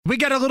We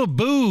got a little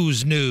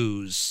booze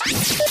news.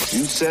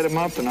 You set them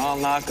up and I'll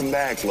knock them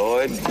back,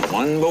 Lloyd.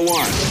 One by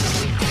one.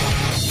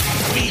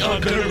 We are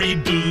gonna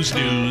read booze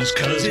news,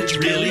 cause it's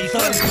really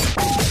fun.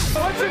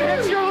 Once it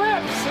hits your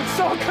lips, it's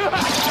so good.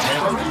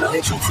 Hammer and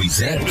Nigel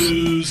present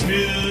Booze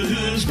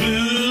News,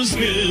 Booze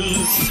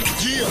News.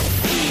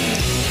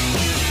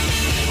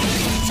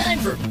 Time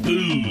for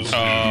booze.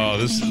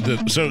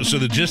 So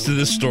the gist of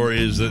this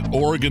story is that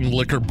Oregon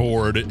Liquor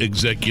Board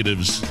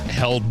executives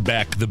held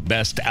back the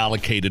best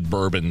allocated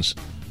bourbons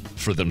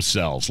for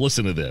themselves.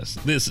 Listen to this.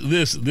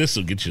 This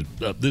will get you.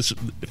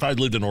 If I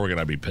lived in Oregon,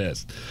 I'd be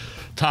pissed.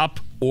 Top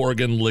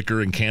Oregon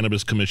Liquor and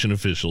Cannabis Commission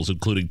officials,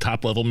 including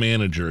top-level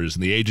managers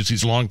and the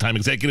agency's longtime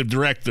executive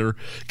director,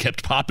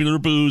 kept popular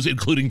booze,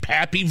 including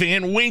Pappy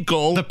Van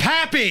Winkle, The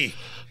Pappy!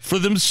 for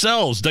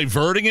themselves,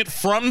 diverting it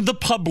from the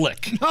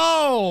public.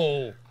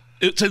 Oh!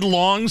 It's a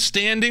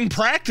long-standing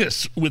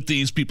practice with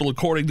these people,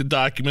 according to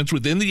documents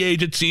within the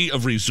agency,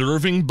 of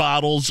reserving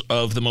bottles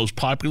of the most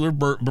popular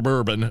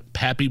bourbon,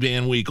 Pappy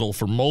Van Winkle,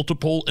 for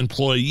multiple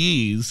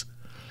employees,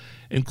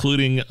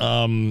 including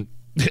some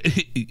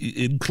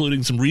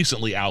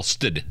recently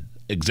ousted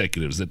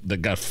executives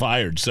that got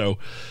fired. So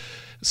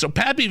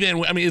Pappy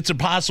Van, I mean, it's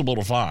impossible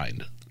to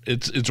find.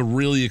 It's a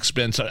really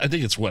expensive. I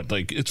think it's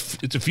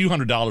a few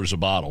 $100s a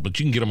bottle, but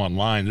you can get them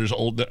online.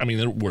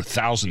 They're worth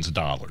thousands of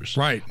dollars,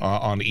 right,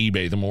 on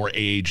eBay. The more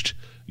aged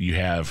you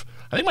have,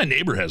 I think my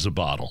neighbor has a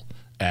bottle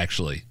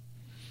actually.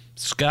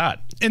 Scott,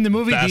 in the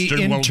movie bastard,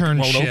 The Internship,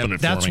 won't open it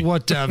for that's me.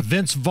 what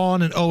Vince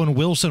Vaughn and Owen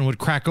Wilson would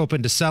crack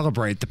open to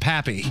celebrate, the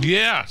Pappy.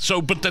 Yeah,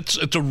 but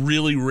it's a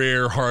really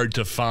rare, hard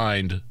to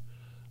find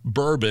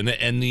bourbon,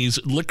 and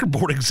these liquor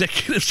board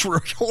executives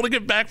were holding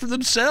it back for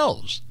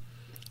themselves.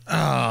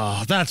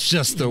 Oh, that's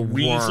just the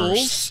Weasels.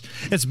 worst.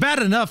 It's bad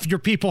enough your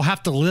people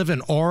have to live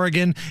in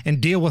Oregon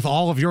and deal with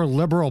all of your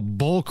liberal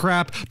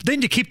bullcrap, but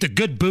then you keep the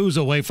good booze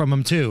away from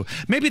them, too.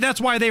 Maybe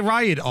that's why they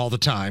riot all the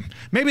time.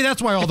 Maybe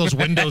that's why all those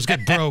windows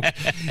get broke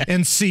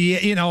in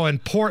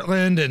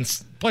Portland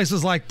and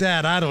places like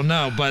that. I don't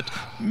know, but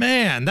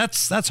man,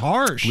 that's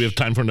harsh. We have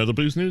time for another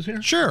booze news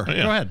here? Sure, Oh,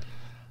 yeah. Go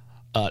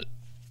ahead.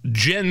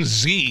 Gen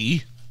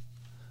Z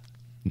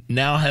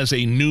now has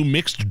a new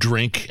mixed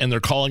drink, and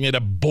they're calling it a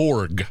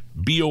Borg.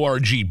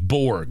 B-O-R-G,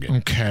 Borg.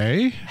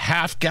 Okay.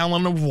 Half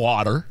gallon of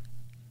water,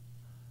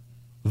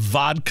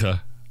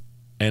 vodka,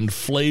 and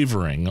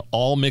flavoring,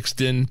 all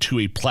mixed into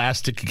a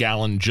plastic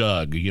gallon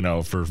jug,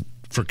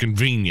 for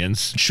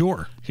convenience.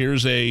 Sure.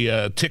 Here's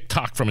a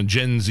TikTok from a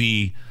Gen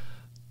Z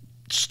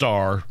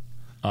star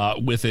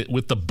with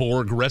the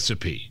Borg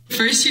recipe.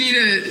 First, you need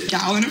a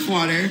gallon of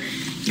water.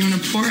 You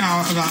want to pour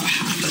out about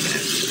half of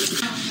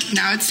it.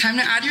 Now it's time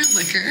to add your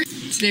liquor.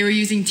 Today we're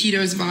using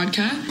Tito's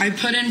vodka. I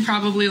put in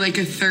probably like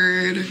a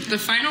third. The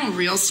final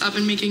real step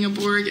in making a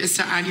Borg is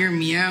to add your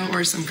Mio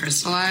or some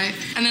Crystal Light.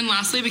 And then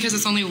lastly, because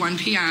it's only 1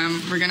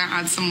 p.m., we're going to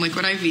add some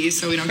liquid IV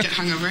so we don't get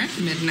hungover at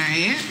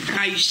midnight.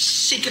 Now you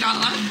shake it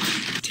all up.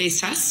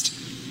 Taste test.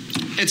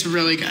 It's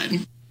really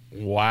good.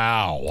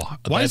 Wow.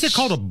 Why is it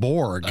called a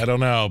Borg? I don't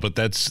know, but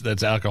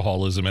that's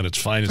alcoholism at its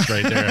finest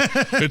right there.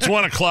 It's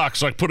 1 o'clock,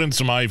 so I put in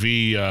some IV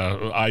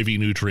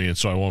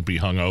nutrients so I won't be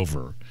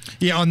hungover.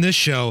 Yeah, on this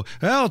show,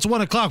 it's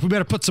 1 o'clock. We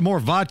better put some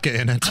more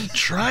vodka in it. I'm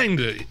trying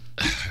to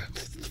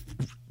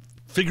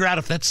figure out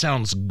if that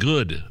sounds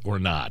good or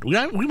not. We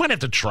might have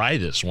to try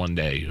this one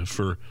day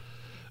for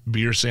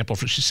beer sample.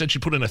 She said she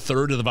put in a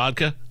third of the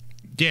vodka.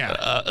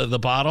 Yeah. The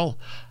bottle.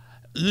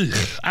 Ugh,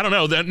 I don't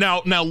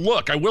know. Now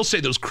look, I will say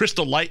those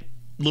Crystal Light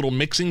little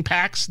mixing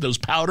packs, those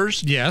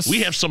powders. Yes.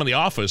 We have some in the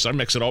office. I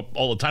mix it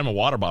all the time in a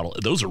water bottle.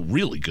 Those are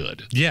really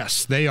good.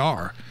 Yes, they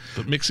are.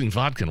 But mixing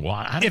vodka and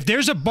water. If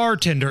there's a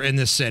bartender in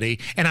this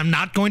city, and I'm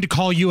not going to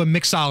call you a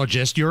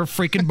mixologist, you're a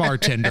freaking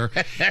bartender.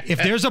 If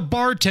there's a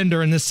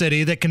bartender in the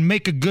city that can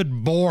make a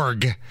good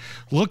Borg,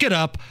 look it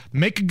up,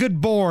 make a good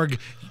Borg.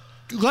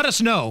 Let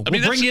us know.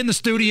 We'll bring you in the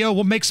studio.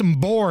 We'll make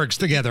some Borgs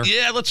together.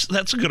 Yeah,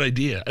 that's a good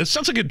idea. It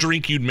sounds like a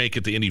drink you'd make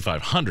at the Indy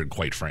 500,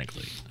 quite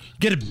frankly.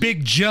 Get a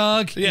big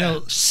jug,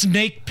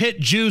 snake pit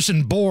juice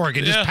and Borg,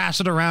 and just pass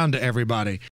it around to everybody.